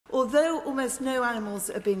although almost no animals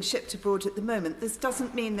are being shipped abroad at the moment, this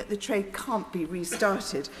doesn't mean that the trade can't be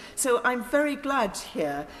restarted. So I'm very glad to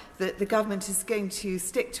hear that the government is going to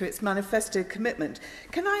stick to its manifesto commitment.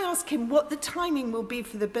 Can I ask him what the timing will be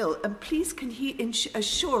for the bill? And please can he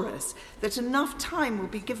assure us that enough time will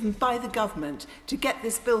be given by the government to get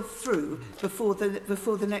this bill through before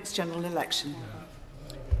the next general election?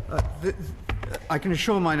 I can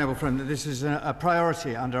assure my noble friend that this is a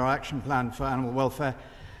priority under our action plan for animal welfare,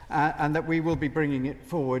 and that we will be bringing it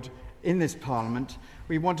forward in this Parliament.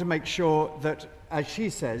 We want to make sure that, as she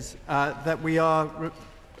says, that we are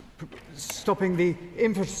stopping the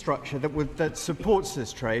infrastructure that supports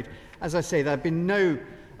this trade. As I say, there have been no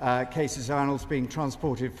cases of animals being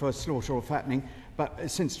transported for slaughter or fattening,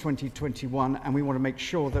 but since 2021, and we want to make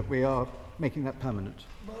sure that we are making that permanent.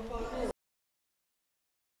 Well,